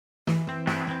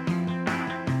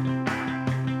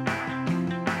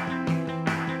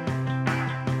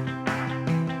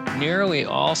nearly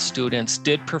all students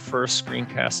did prefer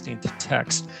screencasting to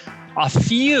text. A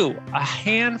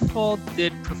handful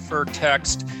did prefer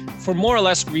text for more or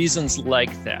less reasons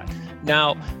like that.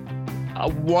 Now,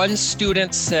 one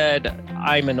student said,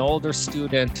 I'm an older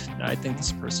student. I think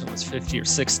this person was 50 or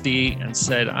 60 and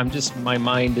said, my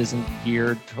mind isn't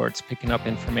geared towards picking up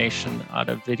information out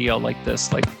of video like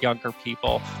this, like younger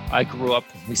people. I grew up,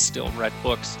 we still read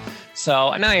books. So,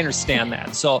 and I understand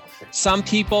that. So some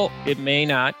people, it might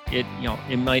not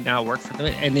work for them.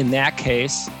 And in that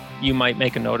case, you might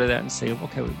make a note of that and say,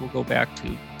 okay, we'll go back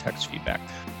to text feedback.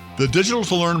 The Digital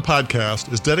to Learn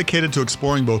podcast is dedicated to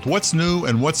exploring both what's new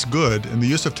and what's good in the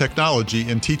use of technology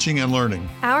in teaching and learning.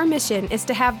 Our mission is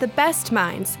to have the best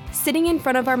minds sitting in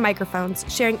front of our microphones,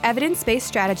 sharing evidence-based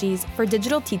strategies for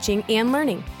digital teaching and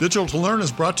learning. Digital to Learn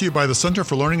is brought to you by the Center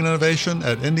for Learning and Innovation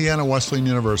at Indiana Wesleyan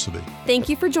University. Thank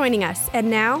you for joining us.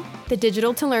 And now, the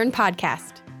Digital to Learn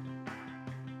podcast.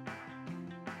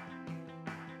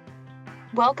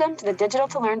 Welcome to the Digital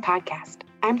to Learn podcast.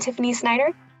 I'm Tiffany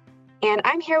Snyder, and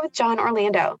I'm here with John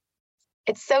Orlando.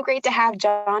 It's so great to have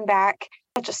John back,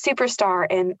 such a superstar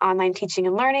in online teaching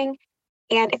and learning.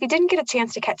 And if you didn't get a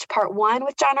chance to catch part 1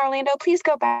 with John Orlando, please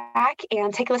go back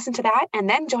and take a listen to that and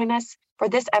then join us for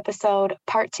this episode,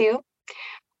 part 2.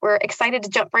 We're excited to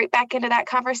jump right back into that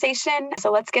conversation.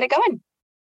 So let's get it going.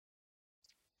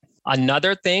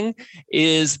 Another thing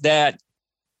is that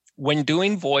when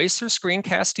doing voice or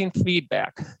screencasting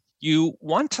feedback, you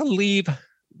want to leave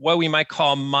what we might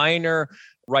call minor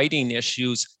writing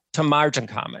issues to margin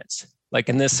comments. Like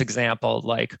in this example,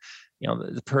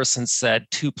 the person said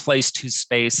 2 place 2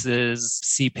 spaces,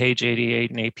 see page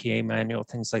 88 in APA manual,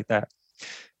 things like that.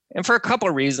 And for a couple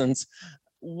of reasons.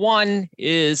 One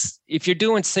is if you're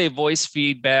doing, say, voice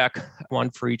feedback,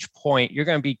 1 for each point, you're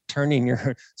going to be turning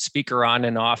your speaker on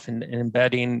and off and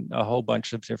embedding a whole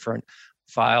bunch of different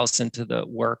files into the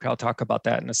work. I'll talk about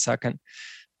that in a second.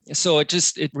 So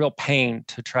it's real pain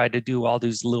to try to do all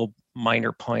these little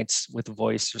minor points with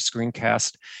voice or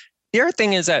screencast. The other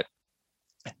thing is that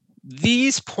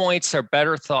these points are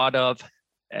better thought of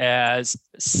as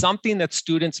something that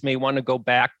students may want to go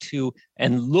back to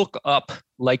and look up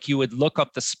like you would look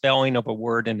up the spelling of a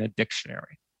word in a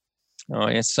dictionary.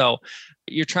 And so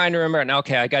you're trying to remember, now,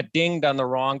 okay, I got dinged on the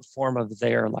wrong form of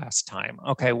there last time.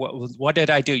 Okay, what did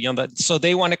I do? So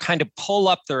they want to kind of pull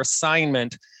up their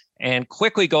assignment and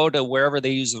quickly go to wherever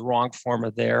they use the wrong form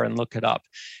of there and look it up.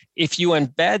 If you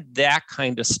embed that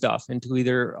kind of stuff into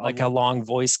either like a long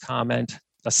voice comment,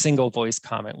 a single voice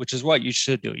comment, which is what you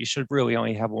should do. You should really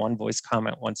only have 1 voice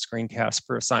comment, 1 screencast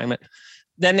per assignment.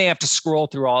 Then they have to scroll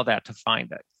through all that to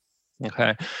find it.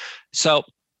 Okay. So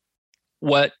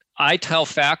what I tell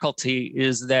faculty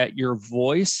is that your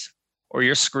voice or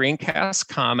your screencast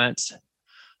comments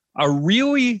are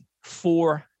really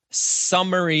for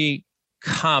summary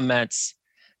comments.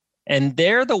 And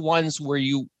they're the ones where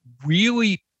you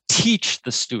really teach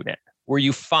the student, where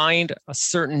you find a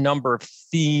certain number of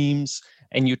themes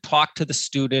and you talk to the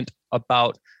student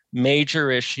about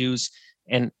major issues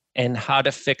and how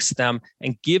to fix them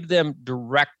and give them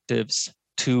directives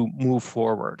to move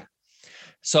forward.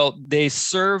 So they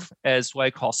serve as what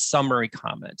I call summary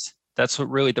comments. That's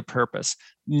what really the purpose.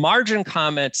 Margin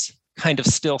comments kind of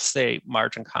still say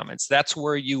margin comments. That's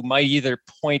where you might either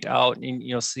point out, and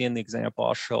you'll see in the example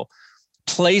I'll show,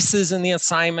 places in the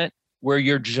assignment where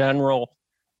your general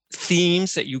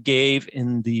themes that you gave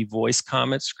in the voice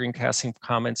comments, screencasting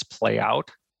comments play out,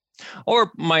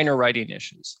 or minor writing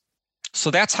issues.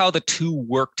 So that's how the 2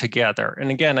 work together.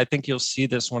 And again, I think you'll see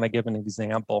this when I give an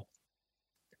example.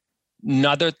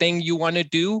 Another thing you want to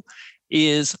do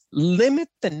is limit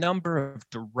the number of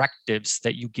directives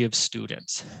that you give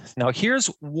students. Now, here's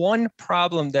one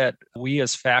problem that we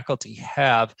as faculty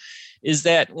have, is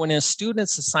that when a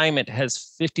student's assignment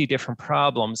has 50 different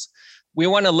problems, we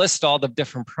want to list all the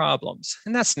different problems,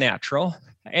 and that's natural.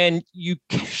 And you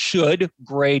should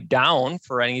grade down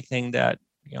for anything that,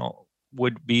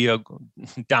 would be a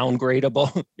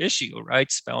downgradable issue,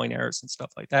 right? Spelling errors and stuff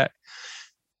like that.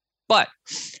 But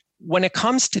when it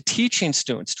comes to teaching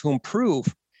students to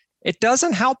improve, it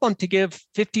doesn't help them to give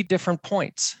 50 different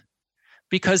points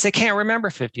because they can't remember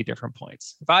 50 different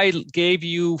points. If I gave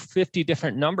you 50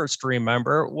 different numbers to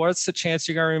remember, what's the chance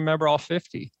you're going to remember all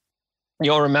 50?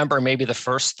 You'll remember maybe the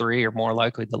first 3 or more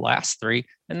likely the last 3,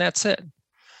 and that's it.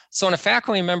 So when a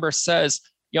faculty member says,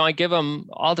 I give them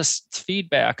all this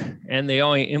feedback and they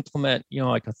only implement,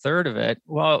 like a third of it.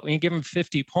 Well, when you give them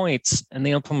 50 points and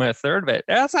they implement a third of it,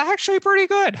 that's actually pretty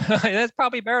good. That's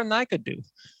probably better than I could do,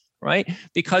 right?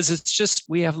 Because it's just,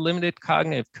 we have limited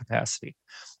cognitive capacity.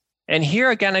 And here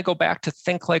again, I go back to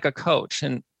think like a coach.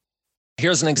 And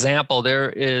Here's an example.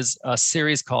 There is a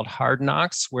series called Hard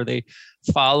Knocks where they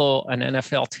follow an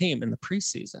NFL team in the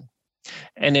preseason.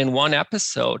 And in one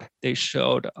episode, they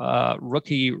showed a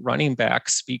rookie running back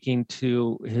speaking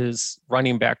to his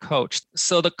running back coach.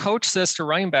 So the coach says to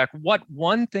running back, what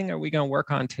one thing are we going to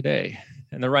work on today?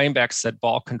 And the running back said,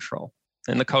 ball control.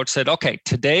 And the coach said, okay,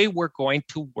 today we're going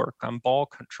to work on ball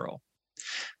control.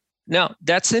 Now,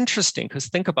 that's interesting because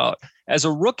think about, as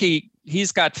a rookie,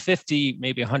 he's got 50,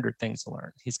 maybe 100 things to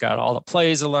learn. He's got all the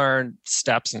plays to learn,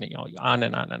 steps, and on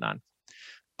and on and on.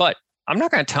 But I'm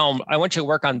not going to tell him, I want you to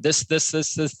work on this.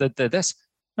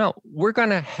 No, we're going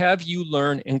to have you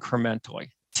learn incrementally.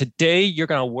 Today, you're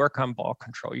going to work on ball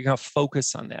control. You're going to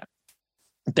focus on that.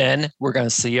 Then we're going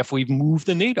to see if we've moved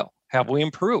the needle. Have we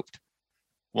improved?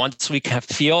 Once we can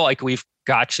feel like we've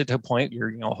got you to a point,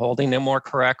 you're holding it more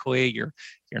correctly, you're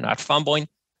not fumbling.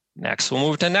 Next, we'll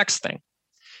move to the next thing.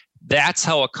 That's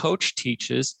how a coach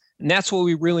teaches, and that's what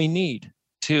we really need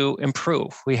to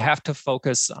improve. We have to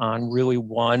focus on really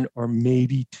one or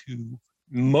maybe two,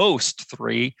 most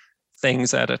three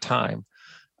things at a time.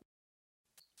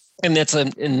 And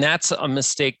that's a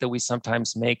mistake that we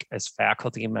sometimes make as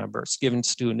faculty members, giving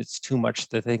students too much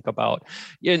to think about.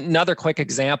 Another quick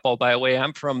example, by the way,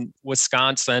 I'm from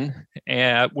Wisconsin,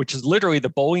 which is literally the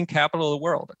bowling capital of the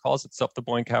world. It calls itself the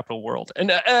bowling capital of the world. And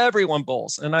everyone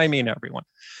bowls, and I mean everyone.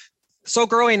 So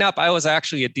growing up, I was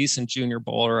actually a decent junior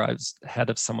bowler. I was head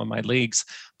of some of my leagues.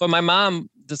 But my mom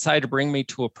decided to bring me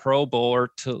to a pro bowler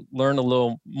to learn a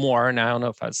little more. And I don't know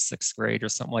if I was sixth grade or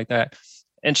something like that.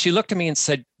 And she looked at me and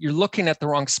said, you're looking at the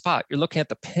wrong spot. You're looking at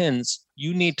the pins.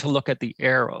 You need to look at the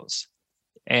arrows.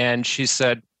 And she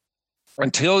said,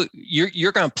 until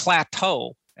you're going to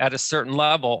plateau at a certain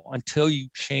level until you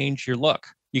change your look.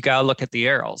 You got to look at the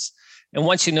arrows. And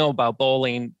once you know about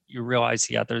bowling, you realize,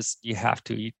 you have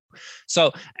to.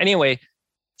 So anyway,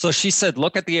 so she said,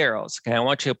 look at the arrows. Okay, I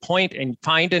want you to point and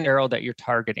find an arrow that you're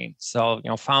targeting. So,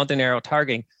 found an arrow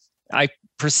targeting. I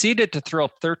proceeded to throw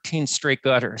 13 straight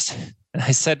gutters. And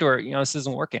I said to her, this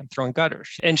isn't working. I'm throwing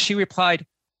gutters. And she replied,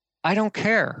 I don't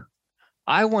care.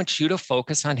 I want you to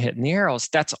focus on hitting the arrows.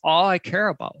 That's all I care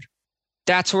about.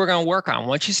 That's what we're going to work on.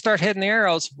 Once you start hitting the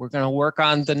arrows, we're going to work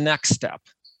on the next step.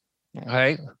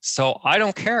 Okay. So I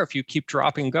don't care if you keep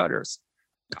dropping gutters.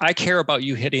 I care about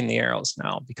you hitting the arrows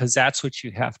now because that's what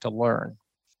you have to learn.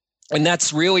 And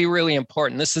that's really, really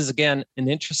important. This is, again, an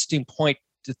interesting point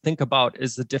to think about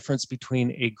is the difference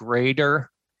between a grader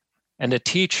and a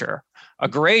teacher. A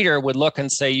grader would look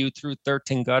and say, you threw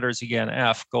 13 gutters, you get an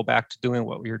F, go back to doing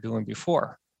what we were doing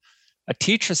before. A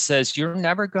teacher says, you're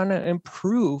never going to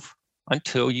improve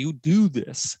until you do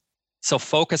this. So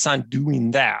focus on doing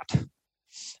that.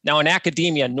 Now, in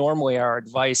academia, normally our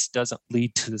advice doesn't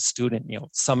lead to the student,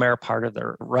 some are part of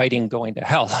their writing going to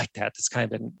hell like that. That's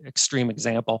kind of an extreme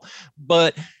example.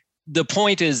 But the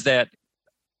point is that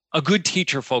a good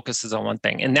teacher focuses on one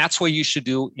thing, and that's what you should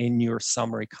do in your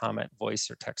summary, comment, voice,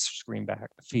 or text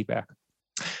feedback.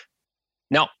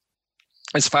 Now,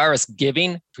 as far as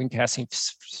giving screencasting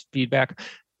feedback,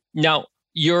 now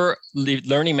your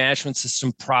learning management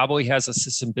system probably has a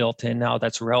system built in now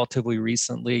that's relatively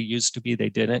recently. It used to be they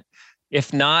didn't.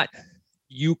 If not,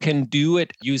 you can do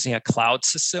it using a cloud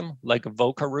system like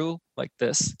Vocaroo, like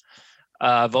this.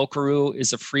 Vocaroo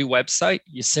is a free website.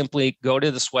 You simply go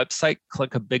to this website,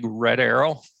 click a big red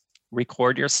arrow,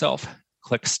 record yourself,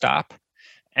 click stop.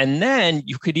 And then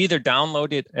you could either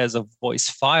download it as a voice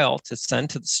file to send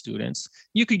to the students.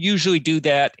 You could usually do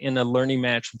that in a learning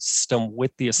management system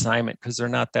with the assignment because they're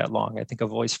not that long. I think a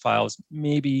voice file is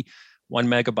maybe 1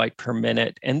 megabyte per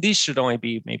minute. And these should only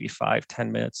be maybe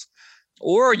 5-10 minutes.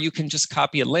 Or you can just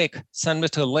copy a link, send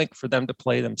it to a link for them to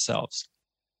play themselves.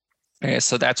 Okay,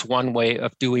 so that's one way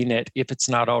of doing it if it's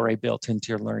not already built into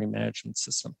your learning management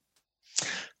system.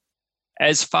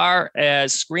 As far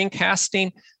as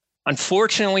screencasting,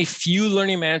 unfortunately, few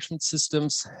learning management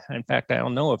systems, in fact, I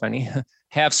don't know of any,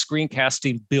 have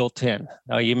screencasting built in.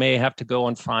 Now, you may have to go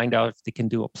and find out if they can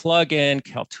do a plugin,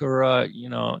 Kaltura,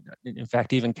 in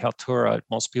fact, even Kaltura,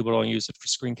 most people don't use it for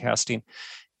screencasting.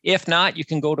 If not, you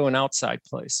can go to an outside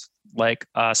place like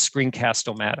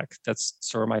Screencast-O-Matic. That's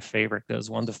sort of my favorite. That was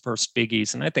one of the first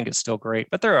biggies, and I think it's still great,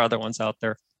 but there are other ones out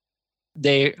there.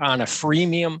 They on a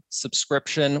freemium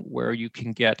subscription where you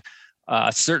can get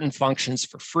certain functions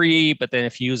for free, but then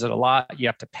if you use it a lot, you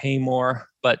have to pay more.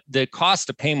 But the cost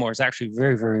to pay more is actually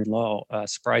very, very low,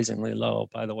 surprisingly low,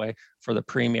 by the way, for the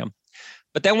premium.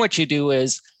 But then what you do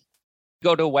is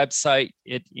go to a website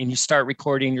and you start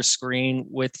recording your screen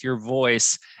with your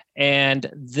voice. And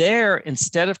there,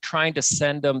 instead of trying to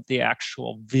send them the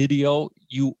actual video,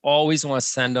 you always want to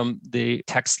send them the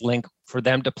text link for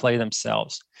them to play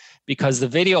themselves, because the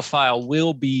video file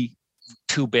will be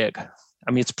too big.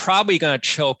 I mean, it's probably going to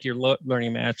choke your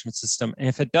learning management system. And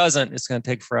if it doesn't, it's going to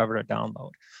take forever to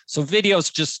download. So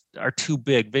videos just are too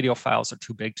big. Video files are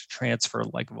too big to transfer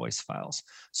like voice files.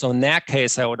 So in that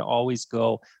case, I would always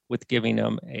go with giving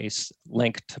them a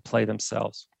link to play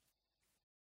themselves.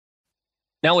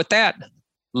 Now with that,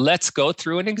 let's go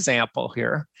through an example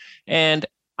here. And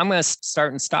I'm going to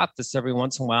start and stop this every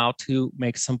once in a while to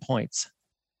make some points.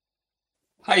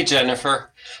 Hi,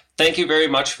 Jennifer. Thank you very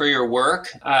much for your work.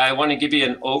 I want to give you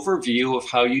an overview of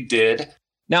how you did.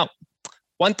 Now,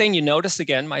 one thing you notice,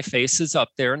 again, my face is up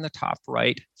there in the top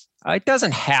right. It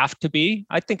doesn't have to be.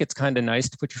 I think it's kind of nice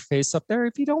to put your face up there.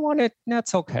 If you don't want it,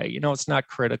 that's okay. You know, it's not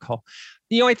critical.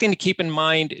 The only thing to keep in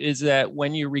mind is that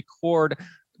when you record,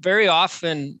 very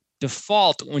often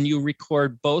default, when you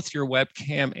record both your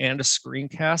webcam and a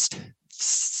screencast,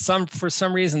 for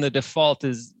some reason, the default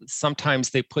is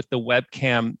sometimes they put the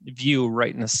webcam view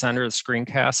right in the center of the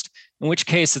screencast, in which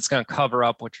case it's going to cover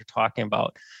up what you're talking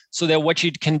about. So that what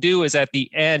you can do is at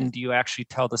the end, you actually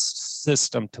tell the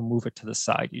system to move it to the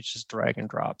side. You just drag and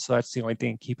drop. So that's the only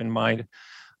thing to keep in mind.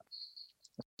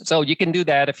 So you can do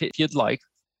that if you'd like.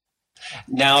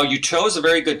 Now, you chose a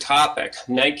very good topic.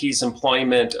 Nike's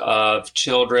employment of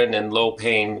children and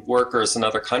low-paying workers in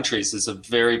other countries is a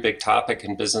very big topic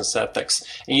in business ethics.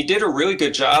 And you did a really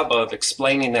good job of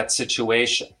explaining that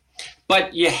situation.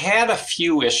 But you had a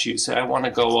few issues that I want to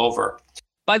go over.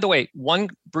 By the way, one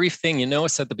brief thing, you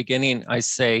notice at the beginning, I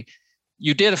say,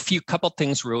 you did a couple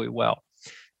things really well.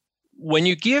 When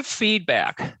you give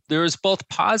feedback, there is both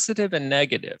positive and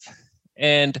negative.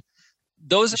 And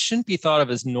those shouldn't be thought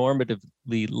of as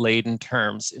normatively laden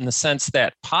terms, in the sense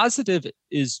that positive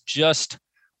is just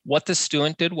what the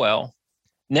student did well.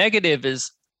 Negative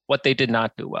is what they did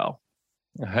not do well.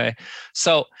 Okay.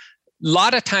 So a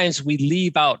lot of times we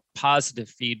leave out positive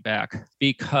feedback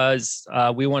because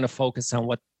we want to focus on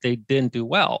what they didn't do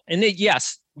well. And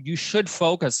yes, you should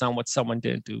focus on what someone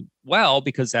didn't do well,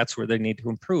 because that's where they need to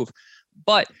improve.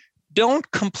 But don't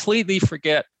completely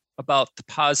forget about the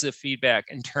positive feedback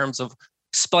in terms of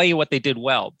explain what they did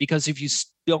well, because if you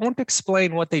don't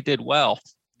explain what they did well,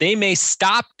 they may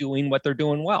stop doing what they're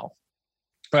doing well,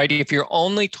 right? If you're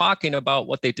only talking about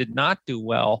what they did not do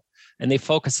well and they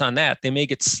focus on that, they may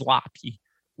get sloppy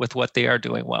with what they are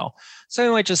doing well. So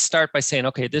anyway, just start by saying,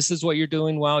 okay, this is what you're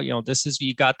doing well. You know,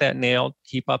 you got that nailed.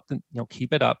 Keep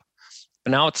it up.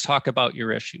 But now let's talk about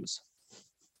your issues.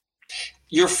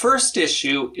 Your first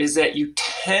issue is that you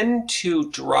tend to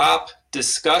drop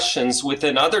discussions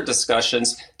within other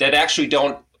discussions that actually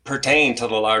don't pertain to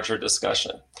the larger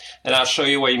discussion. And I'll show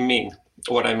you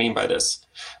what I mean by this.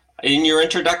 In your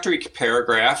introductory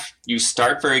paragraph, you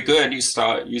start very good. You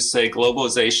say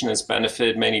globalization has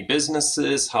benefited many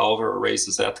businesses, however, it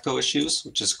raises ethical issues,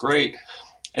 which is great.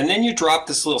 And then you drop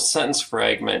this little sentence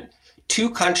fragment. 2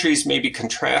 countries may be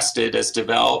contrasted as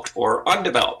developed or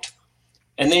undeveloped.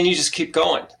 And then you just keep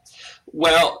going.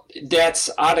 Well, that's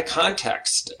out of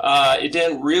context. It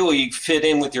didn't really fit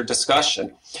in with your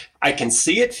discussion. I can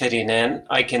see it fitting in.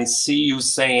 I can see you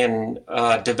saying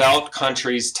developed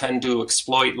countries tend to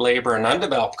exploit labor in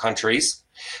undeveloped countries,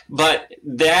 but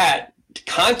that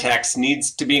context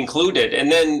needs to be included.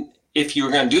 And then if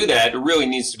you're going to do that, it really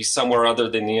needs to be somewhere other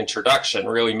than the introduction,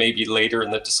 really maybe later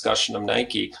in the discussion of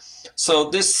Nike. So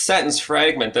this sentence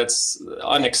fragment that's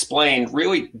unexplained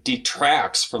really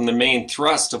detracts from the main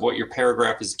thrust of what your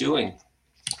paragraph is doing.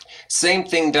 Same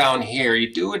thing down here.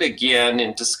 You do it again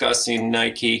in discussing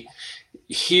Nike.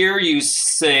 Here you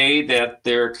say that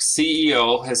their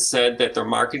CEO has said that their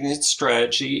marketing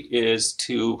strategy is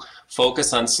to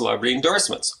focus on celebrity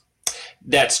endorsements.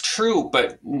 That's true,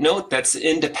 but note that's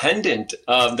independent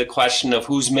of the question of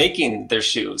who's making their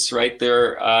shoes, right?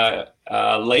 Their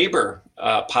labor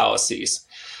policies.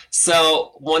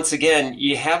 So once again,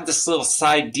 you have this little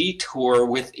side detour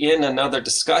within another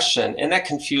discussion, and that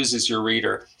confuses your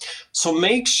reader. So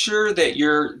make sure that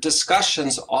your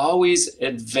discussions always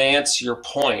advance your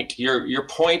point. Your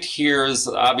point here is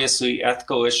obviously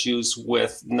ethical issues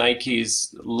with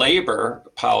Nike's labor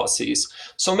policies.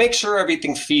 So make sure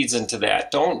everything feeds into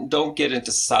that. Don't get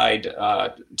into side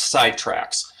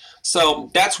tracks. So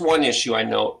that's one issue I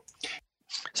note.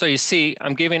 So you see,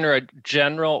 I'm giving her a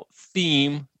general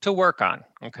theme to work on.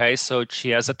 Okay, so she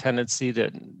has a tendency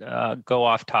to go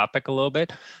off topic a little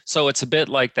bit. So it's a bit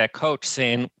like that coach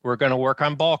saying, we're going to work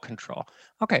on ball control.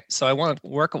 Okay, so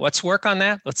let's work on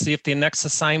that. Let's see if the next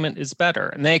assignment is better.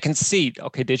 And they can see,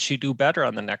 okay, did she do better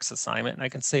on the next assignment? And I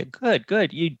can say,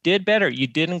 good, you did better. You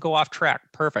didn't go off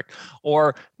track. Perfect.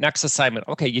 Or next assignment,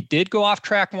 okay, you did go off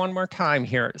track one more time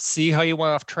here. See how you went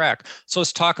off track. So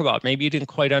let's talk about, maybe you didn't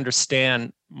quite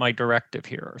understand my directive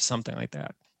here or something like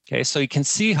that. Okay, so you can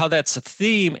see how that's a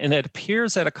theme, and it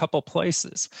appears at a couple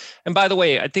places. And by the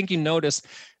way, I think you notice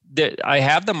that I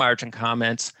have the margin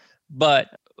comments,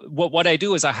 but what I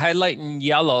do is I highlight in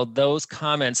yellow those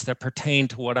comments that pertain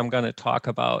to what I'm going to talk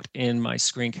about in my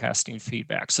screencasting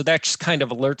feedback. So that just kind of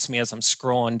alerts me as I'm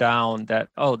scrolling down that,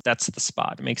 oh, that's the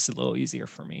spot. It makes it a little easier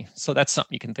for me. So that's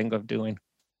something you can think of doing.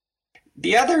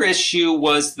 The other issue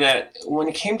was that when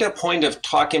it came to a point of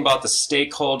talking about the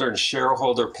stakeholder and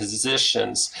shareholder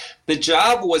positions, the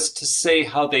job was to say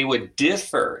how they would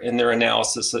differ in their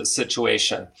analysis of the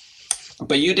situation.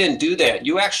 But you didn't do that.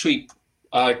 You actually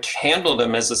handled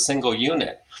them as a single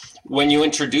unit. When you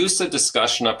introduce a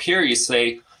discussion up here, you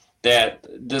say that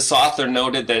this author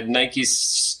noted that Nike's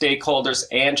stakeholders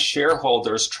and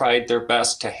shareholders tried their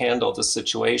best to handle the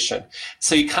situation.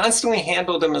 So you constantly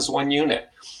handled them as one unit.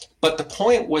 But the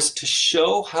point was to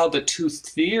show how the two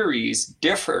theories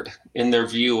differed in their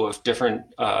view of different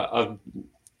of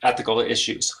ethical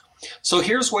issues. So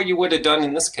here's what you would have done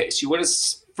in this case. You would have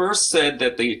first said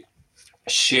that the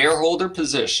shareholder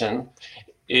position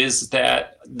is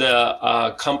that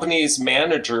the company's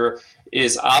manager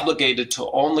is obligated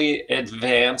to only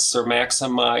advance or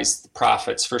maximize the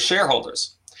profits for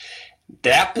shareholders.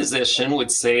 That position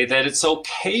would say that it's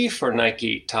okay for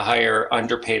Nike to hire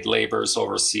underpaid laborers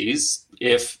overseas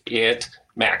if it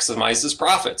maximizes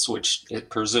profits, which it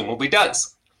presumably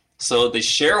does. So the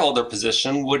shareholder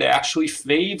position would actually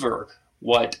favor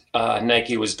what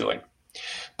Nike was doing.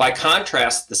 By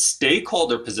contrast, the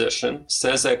stakeholder position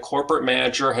says that corporate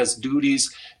manager has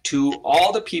duties to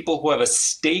all the people who have a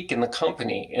stake in the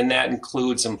company, and that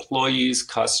includes employees,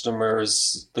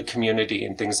 customers, the community,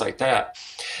 and things like that.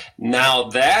 Now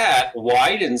that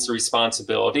widens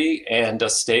responsibility, and a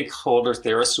stakeholder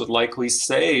theorist would likely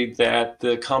say that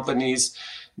the company's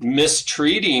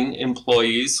mistreating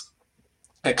employees,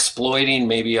 exploiting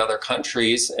maybe other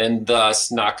countries, and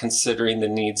thus not considering the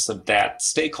needs of that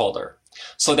stakeholder.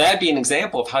 So that'd be an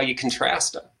example of how you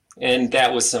contrast them. And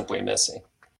that was simply missing.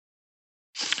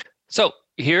 So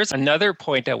here's another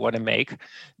point I want to make.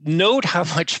 Note how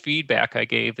much feedback I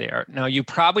gave there. Now, you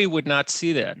probably would not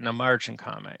see that in a margin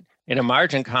comment. In a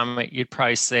margin comment, you'd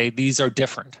probably say, these are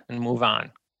different, and move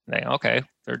on. Okay,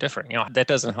 they're different. That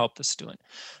doesn't help the student.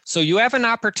 So you have an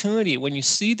opportunity when you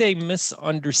see they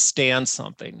misunderstand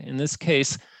something. In this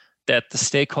case, that the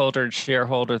stakeholder and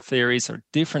shareholder theories are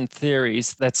different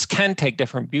theories that can take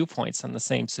different viewpoints on the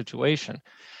same situation.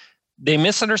 They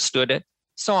misunderstood it,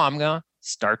 so I'm going to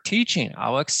start teaching.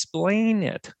 I'll explain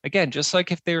it. Again, just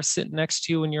like if they were sitting next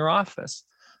to you in your office.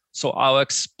 So I'll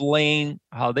explain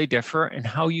how they differ and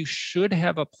how you should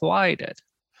have applied it.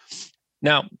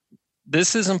 Now,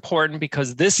 this is important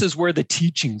because this is where the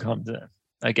teaching comes in.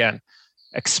 Again,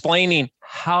 explaining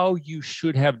how you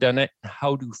should have done it,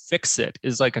 how to fix it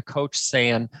is like a coach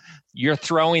saying, you're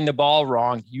throwing the ball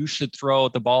wrong. You should throw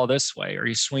the ball this way, or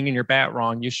you're swinging your bat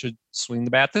wrong. You should swing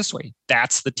the bat this way.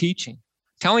 That's the teaching.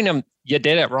 Telling them you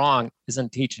did it wrong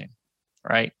isn't teaching,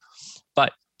 right?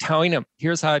 But telling them,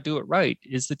 here's how to do it right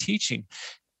is the teaching.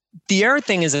 The other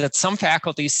thing is that some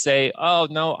faculties say, oh,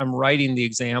 no, I'm writing the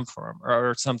exam for them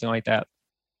or something like that.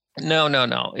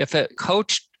 No. If a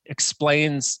coach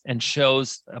explains and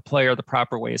shows a player the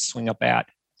proper way to swing a bat,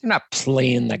 they're not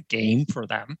playing the game for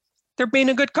them. They're being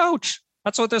a good coach.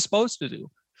 That's what they're supposed to do.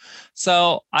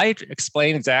 So I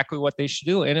explain exactly what they should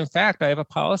do. And in fact, I have a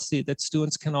policy that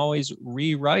students can always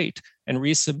rewrite and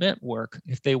resubmit work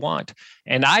if they want.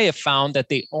 And I have found that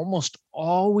they almost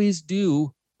always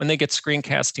do when they get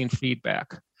screencasting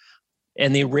feedback.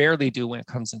 And they rarely do when it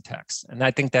comes in text. And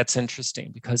I think that's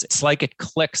interesting because it's like it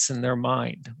clicks in their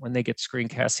mind when they get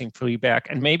screencasting feedback,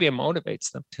 and maybe it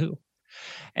motivates them too.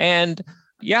 And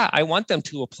yeah, I want them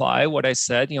to apply what I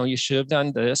said. You should have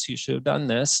done this, you should have done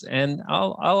this, and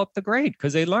I'll up the grade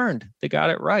because they learned, they got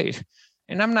it right.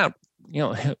 And I'm not,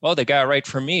 well, they got it right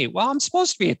for me. Well, I'm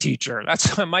supposed to be a teacher.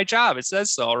 That's my job. It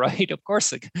says so, right? Of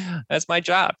course, that's my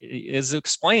job, is to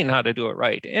explain how to do it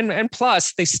right. And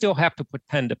plus, they still have to put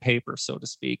pen to paper, so to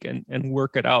speak, and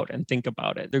work it out and think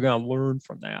about it. They're going to learn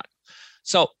from that.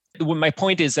 So my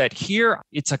point is that here,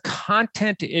 it's a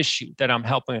content issue that I'm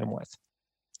helping them with.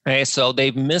 Okay, so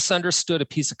they've misunderstood a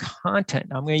piece of content.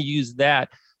 I'm going to use that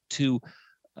to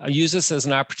use this as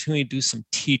an opportunity to do some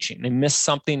teaching. They missed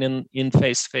something in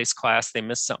face-to-face class. They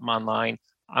missed something online.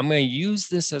 I'm going to use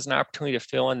this as an opportunity to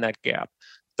fill in that gap.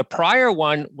 The prior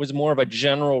one was more of a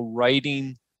general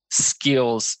writing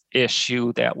skills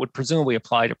issue that would presumably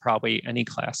apply to probably any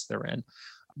class they're in.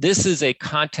 This is a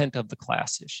content of the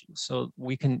class issue. So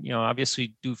we can,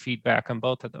 obviously do feedback on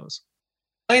both of those.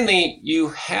 Finally, you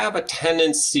have a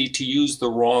tendency to use the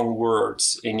wrong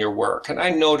words in your work, and I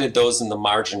noted those in the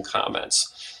margin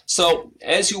comments. So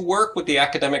as you work with the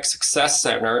Academic Success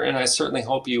Center, and I certainly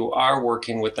hope you are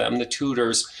working with them, the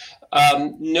tutors,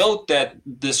 note that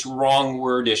this wrong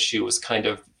word issue is kind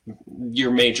of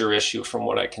your major issue from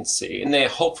what I can see, and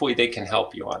hopefully they can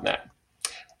help you on that.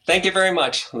 Thank you very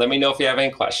much. Let me know if you have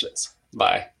any questions.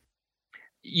 Bye.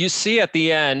 You see at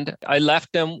the end, I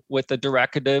left them with a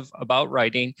directive about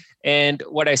writing. And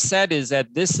what I said is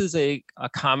that this is a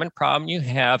common problem you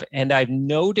have, and I've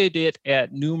noted it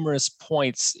at numerous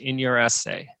points in your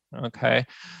essay, okay?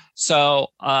 So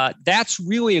that's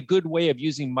really a good way of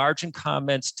using margin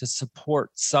comments to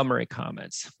support summary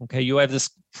comments, okay? You have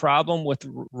this problem with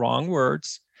wrong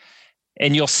words,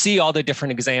 and you'll see all the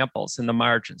different examples in the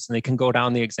margins, and they can go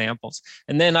down the examples.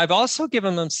 And then I've also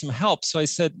given them some help. So I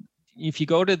said, if you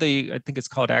go to I think it's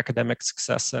called Academic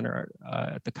Success Center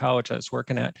at the college I was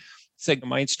working at, say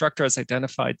my instructor has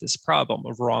identified this problem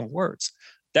of wrong words.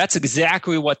 That's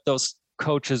exactly what those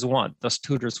coaches want, those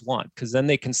tutors want, because then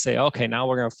they can say, okay, now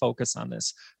we're going to focus on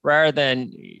this, rather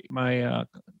than my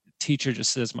teacher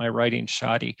just says my writing's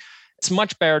shoddy. It's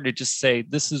much better to just say,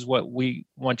 this is what we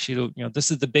want you to,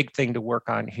 this is the big thing to work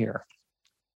on here.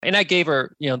 And I gave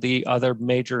her, the other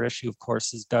major issue, of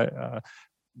course, is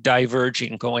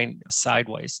diverging, going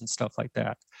sideways and stuff like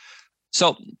that.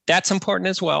 So that's important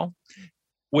as well.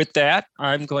 With that,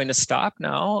 I'm going to stop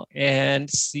now and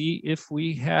see if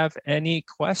we have any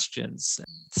questions,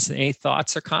 any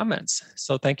thoughts or comments.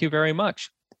 So thank you very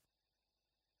much.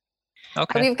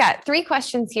 Okay. We've got 3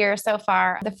 questions here so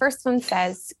far. The first one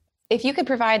says, if you could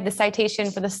provide the citation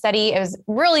for the study, it was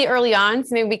really early on,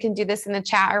 so maybe we can do this in the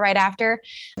chat or right after.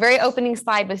 Very opening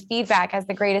slide with feedback has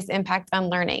the greatest impact on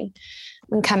learning.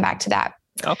 We can come back to that.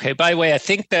 Okay. By the way, I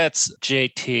think that's Jay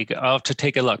Teague. I'll have to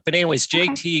take a look. But anyways, Jay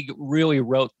Teague really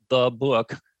wrote the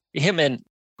book. Him and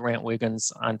Grant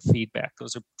Wiggins on feedback.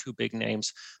 Those are 2 big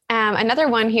names. Another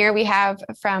one here we have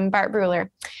from Bart Bruler.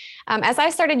 As I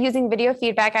started using video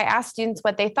feedback, I asked students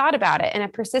what they thought about it. And a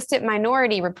persistent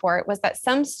minority report was that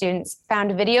some students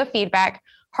found video feedback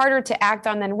harder to act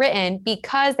on than written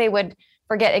because they would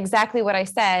forget exactly what I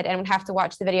said and would have to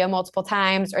watch the video multiple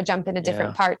times or jump into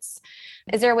different parts.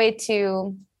 Is there a way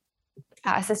to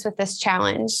assist with this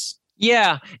challenge?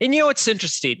 Yeah. And it's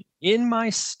interesting. In my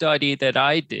study that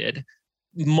I did,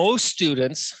 most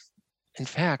students, in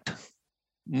fact,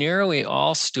 nearly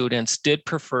all students did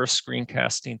prefer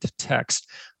screencasting to text.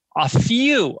 A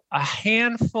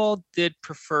handful did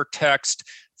prefer text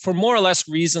for more or less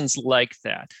reasons like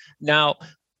that. Now,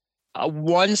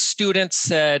 one student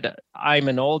said, I'm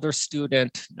an older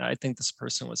student. I think this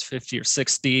person was 50 or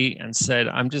 60 and said,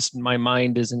 my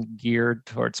mind isn't geared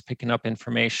towards picking up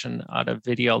information out of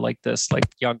video like this, like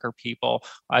younger people.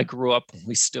 I grew up and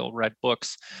we still read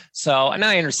books. So, and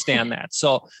I understand that.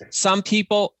 So some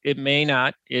people, it might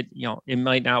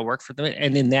not work for them.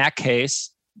 And in that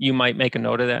case, you might make a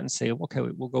note of that and say, okay,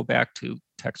 we'll go back to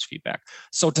text feedback.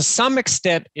 So to some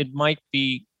extent, it might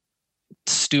be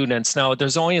students. Now,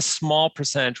 there's only a small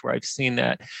percentage where I've seen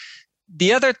that.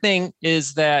 The other thing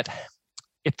is that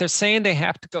if they're saying they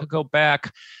have to go back,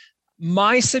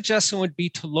 my suggestion would be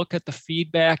to look at the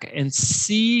feedback and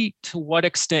see to what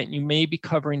extent you may be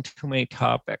covering too many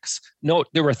topics. Note,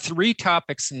 there were 3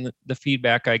 topics in the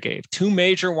feedback I gave, 2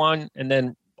 major one, and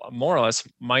then more or less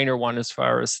minor one as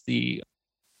far as the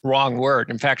wrong word.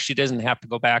 In fact, she doesn't have to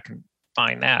go back and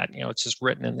find that. It's just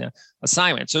written in the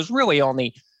assignment. So it's really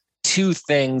only 2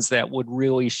 things that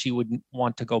she would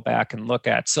want to go back and look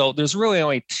at. So there's really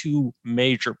only 2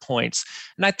 major points.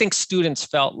 And I think students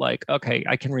felt like, okay,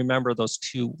 I can remember those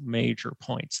 2 major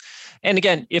points. And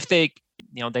again, if they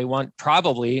want,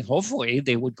 hopefully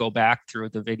they would go back through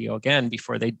the video again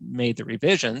before they made the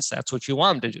revisions. That's what you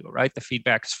want them to do, right? The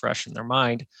feedback is fresh in their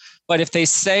mind. But if they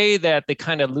say that they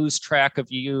kind of lose track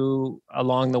of you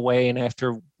along the way and have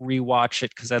to rewatch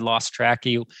it because I lost track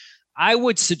of you, I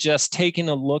would suggest taking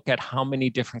a look at how many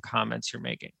different comments you're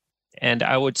making. And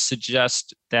I would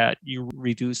suggest that you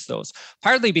reduce those,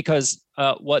 partly because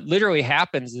what literally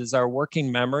happens is our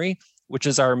working memory, which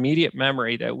is our immediate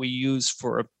memory that we use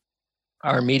for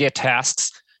our immediate tasks,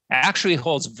 actually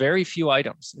holds very few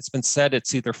items. It's been said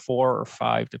it's either 4 or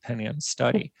 5, depending on the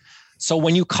study. So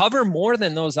when you cover more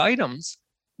than those items,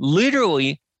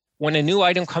 literally, when a new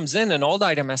item comes in, an old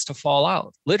item has to fall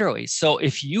out, literally. So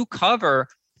if you cover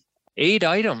 8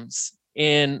 items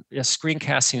in a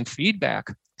screencasting feedback,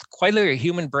 quite literally, a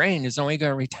human brain is only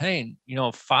going to retain,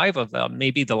 5 of them,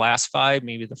 maybe the last 5,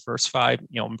 maybe the first 5,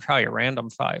 probably a random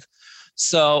 5.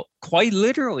 So quite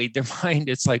literally, their mind,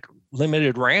 it's like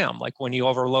limited RAM, like when you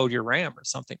overload your RAM or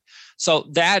something. So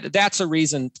that's a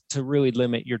reason to really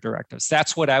limit your directives.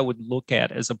 That's what I would look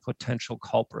at as a potential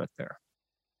culprit there.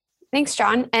 Thanks,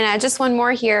 John. And just one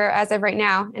more here as of right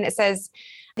now. And it says,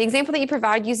 the example that you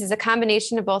provide uses a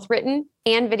combination of both written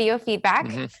and video feedback.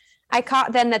 Mm-hmm. I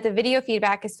caught then that the video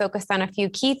feedback is focused on a few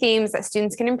key themes that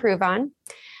students can improve on.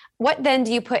 What then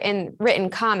do you put in written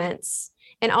comments?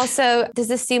 And also, does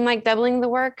this seem like doubling the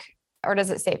work, or does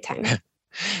it save time?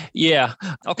 Yeah.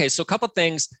 Okay. So a couple of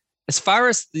things. As far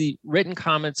as the written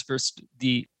comments versus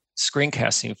the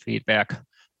screencasting feedback,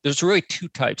 there's really 2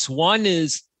 types. One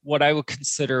is what I would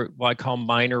consider what I call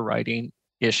minor writing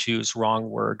issues, wrong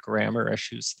word, grammar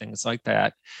issues, things like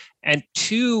that. And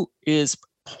 2 is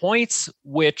points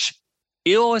which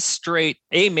illustrate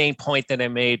a main point that I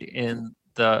made in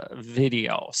the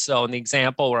video. So in the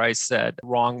example where I said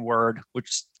wrong word,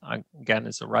 which again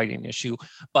is a writing issue,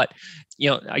 but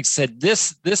I said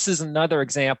this is another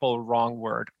example of wrong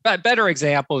word. But better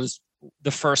example is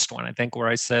the first one, I think, where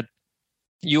I said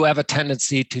you have a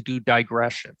tendency to do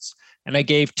digressions. And I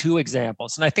gave 2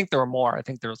 examples, and I think there were more. I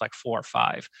think there was like 4 or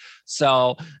 5.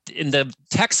 So in the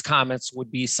text comments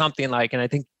would be something like, and I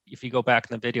think if you go back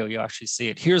in the video, you actually see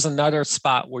it. Here's another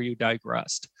spot where you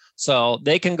digressed. So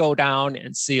they can go down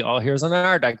and see, oh, here's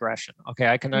another digression. Okay,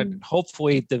 I can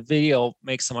hopefully the video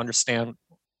makes them understand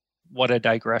what a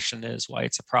digression is, why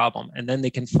it's a problem, and then they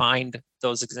can find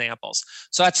those examples.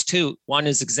 So that's 2. One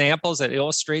is examples that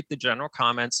illustrate the general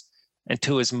comments, and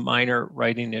 2 is minor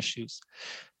writing issues.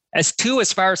 As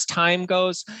far as time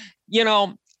goes,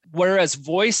 whereas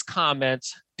voice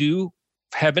comments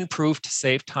have been proved to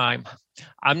save time,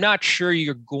 I'm not sure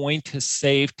you're going to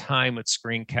save time with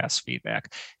screencast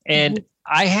feedback. And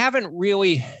I haven't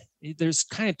really, there's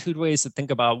kind of 2 ways to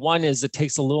think about it. One is it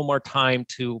takes a little more time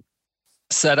to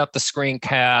set up the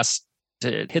screencast,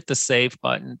 to hit the save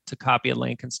button, to copy a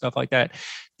link and stuff like that.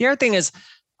 The other thing is,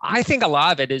 I think a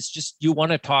lot of it is just you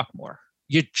want to talk more.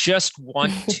 You just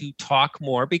want to talk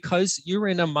more because you're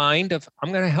in a mind of,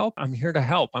 I'm going to help. I'm here to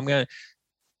help. I'm going to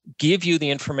give you the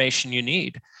information you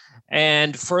need.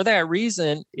 And for that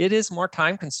reason, it is more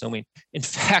time consuming. In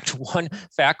fact, one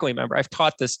faculty member, I've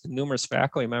taught this to numerous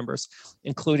faculty members,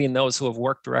 including those who have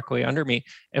worked directly under me,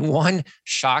 and one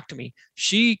shocked me.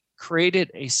 She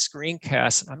created a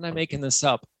screencast, I'm not making this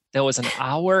up, that was 1.5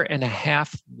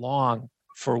 hours long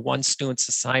for one student's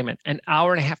assignment. 1.5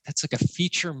 hours, that's like a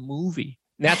feature movie.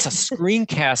 And that's a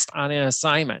screencast on an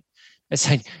assignment. I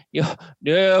said,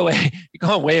 no way, you're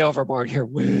going way overboard here,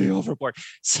 way overboard.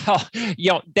 So,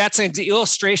 that's an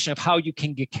illustration of how you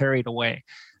can get carried away.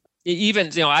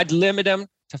 Even, I'd limit them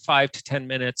to 5 to 10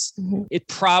 minutes. Mm-hmm. It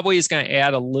probably is going to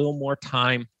add a little more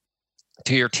time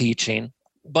to your teaching.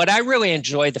 But I really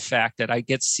enjoy the fact that I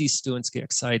get to see students get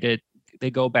excited. They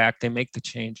go back, they make the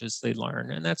changes, they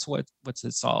learn. And that's what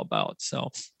it's all about. So,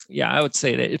 yeah, I would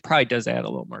say that it probably does add a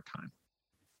little more time.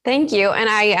 Thank you. And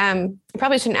I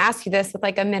probably shouldn't ask you this with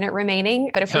like a minute remaining,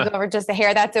 but if we go over just a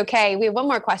hair, that's okay. We have one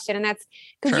more question, and that's,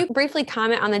 could you briefly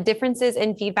comment on the differences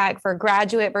in feedback for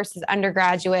graduate versus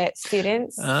undergraduate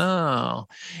students? Oh,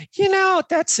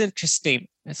 that's interesting.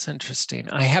 It's interesting.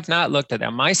 I have not looked at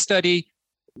that. My study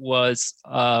was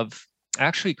of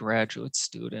actually graduate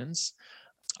students,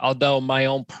 although my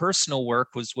own personal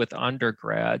work was with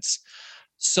undergrads.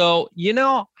 So,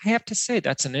 I have to say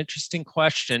that's an interesting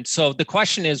question. So the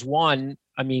question is, one,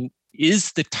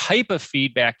 is the type of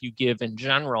feedback you give in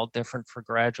general different for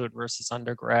graduate versus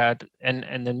undergrad?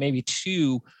 And then maybe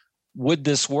 2, would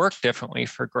this work differently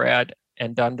for grad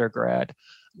and undergrad?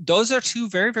 Those are 2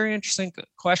 very, very interesting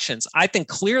questions. I think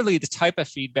clearly the type of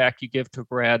feedback you give to a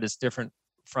grad is different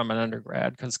from an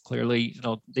undergrad, because clearly,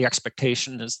 the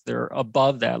expectation is they're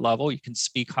above that level. You can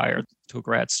speak higher to a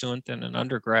grad student than an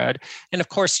undergrad. And of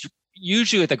course,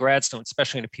 usually with a grad student,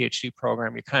 especially in a PhD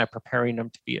program, you're kind of preparing them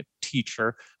to be a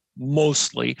teacher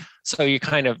mostly. So you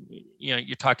kind of,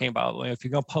 you're talking about, if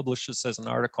you're going to publish this as an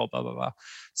article, blah, blah, blah.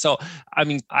 So,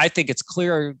 I think it's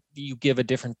clear you give a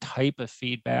different type of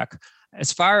feedback.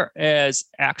 As far as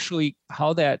actually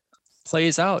how that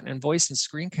plays out in voice and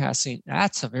screencasting,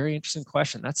 that's a very interesting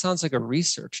question. That sounds like a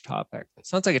research topic. It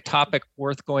sounds like a topic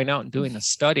worth going out and doing a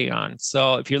study on.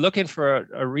 So if you're looking for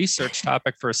a research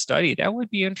topic for a study, that would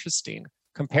be interesting.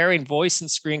 Comparing voice and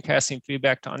screencasting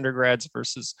feedback to undergrads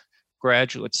versus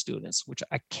graduate students, which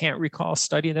I can't recall a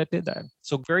study that did that.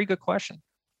 So very good question.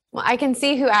 Well, I can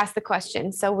see who asked the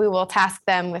question, so we will task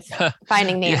them with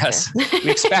finding the yes, answer.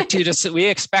 we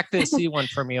expect to see one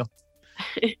from you.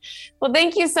 Well,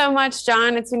 thank you so much,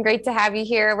 John. It's been great to have you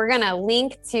here. We're going to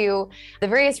link to the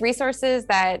various resources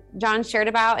that John shared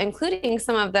about, including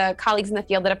some of the colleagues in the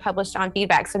field that have published on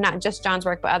feedback. So not just John's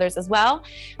work, but others as well.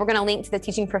 We're going to link to the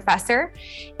Teaching Professor,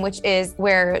 which is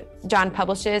where John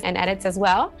publishes and edits as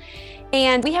well.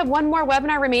 And we have one more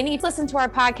webinar remaining. You can listen to our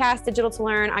podcast, Digital to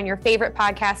Learn, on your favorite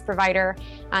podcast provider.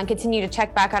 Continue to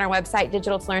check back on our website,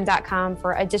 digitaltolearn.com,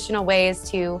 for additional ways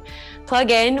to plug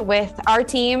in with our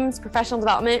team's professional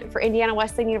development for Indiana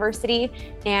Wesleyan University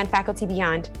and faculty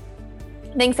beyond.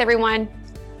 Thanks, everyone.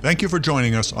 Thank you for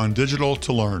joining us on Digital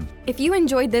to Learn. If you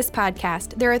enjoyed this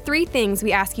podcast, there are 3 things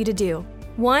we ask you to do.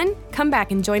 1, come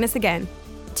back and join us again.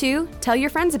 2, tell your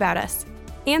friends about us.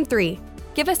 And 3,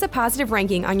 give us a positive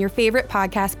ranking on your favorite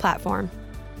podcast platform.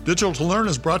 Digital to Learn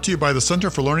is brought to you by the Center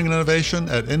for Learning and Innovation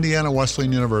at Indiana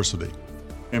Wesleyan University.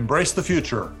 Embrace the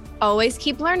future. Always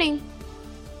keep learning.